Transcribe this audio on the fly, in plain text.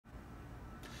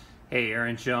Hey,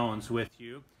 Aaron Jones with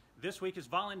you. This week is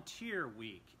Volunteer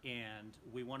Week, and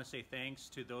we want to say thanks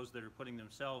to those that are putting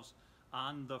themselves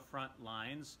on the front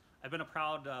lines. I've been a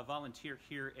proud volunteer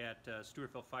here at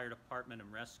Stewartville Fire Department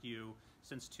and Rescue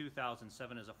since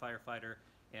 2007 as a firefighter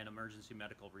and emergency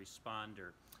medical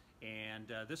responder.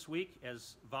 And this week,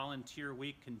 as Volunteer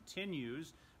Week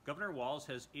continues, Governor Walz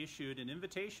has issued an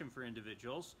invitation for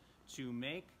individuals to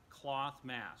make cloth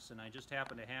masks. And I just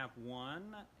happen to have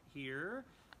one here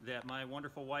that my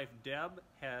wonderful wife Deb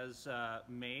has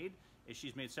made.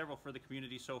 She's made several for the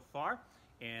community so far,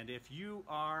 and if you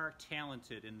are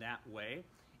talented in that way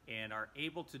and are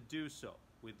able to do so,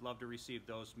 we'd love to receive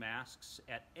those masks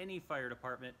at any fire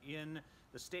department in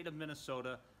the state of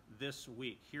Minnesota this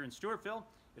week. Here in Stewartville,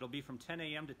 it'll be from 10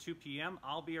 a.m. to 2 p.m.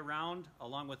 I'll be around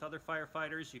along with other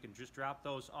firefighters. You can just drop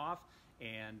those off,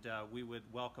 and we would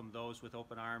welcome those with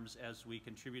open arms as we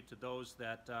contribute to those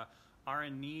that are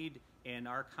in need and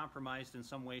are compromised in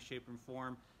some way, shape, and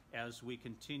form as we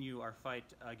continue our fight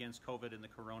against COVID and the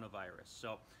coronavirus.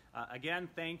 So again,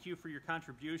 thank you for your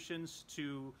contributions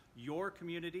to your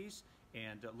communities,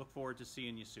 and look forward to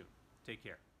seeing you soon. Take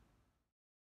care.